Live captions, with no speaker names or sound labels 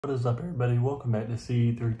What is up, everybody? Welcome back to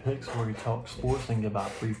CE3 Picks, where we talk sports and give out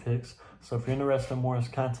free picks. So if you're interested in more of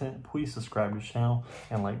this content, please subscribe to the channel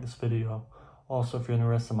and like this video. Also, if you're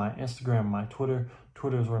interested in my Instagram and my Twitter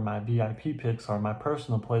is where my VIP picks are, my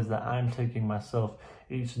personal plays that I'm taking myself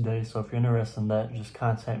each day. So if you're interested in that, just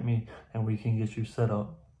contact me and we can get you set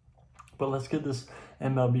up. But let's get this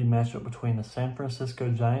MLB matchup between the San Francisco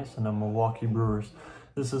Giants and the Milwaukee Brewers.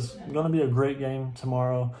 This is going to be a great game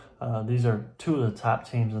tomorrow. These are two of the top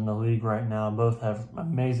teams in the league right now. Both have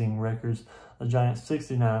amazing records. The Giants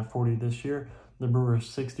 69-40 this year. The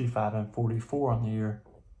Brewers 65-44 on the year.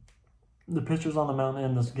 The pitchers on the mound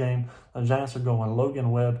in this game, the Giants are going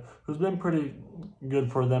Logan Webb, who's been pretty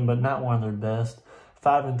good for them, but not one of their best.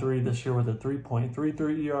 5-3 this year with a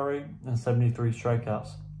 3.33 ERA and 73 strikeouts.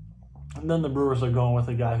 And then the Brewers are going with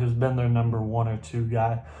a guy who's been their number 1 or 2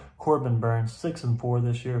 guy, Corbin Burns, 6-4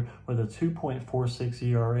 this year with a 2.46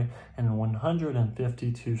 ERA and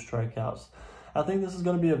 152 strikeouts. I think this is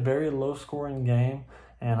going to be a very low-scoring game,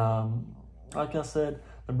 and like I said,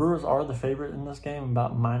 the Brewers are the favorite in this game.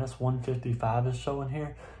 About -155 is showing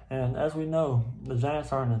here, and as we know, the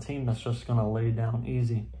Giants aren't a team that's just going to lay down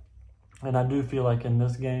easy. And I do feel like in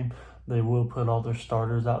this game, they will put all their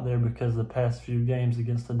starters out there because the past few games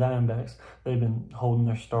against the Diamondbacks, they've been holding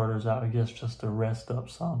their starters out, I guess, just to rest up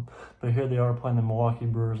some. But here they are playing the Milwaukee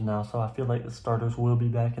Brewers now, so I feel like the starters will be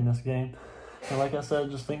back in this game. And like I said, I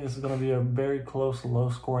just think this is going to be a very close,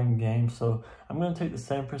 low-scoring game. So I'm going to take the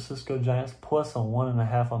San Francisco Giants plus a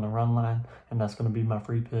 1.5 on the run line, and that's going to be my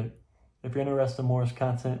free pick. If you're interested in more of this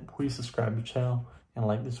content, please subscribe to the channel and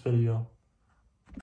like this video.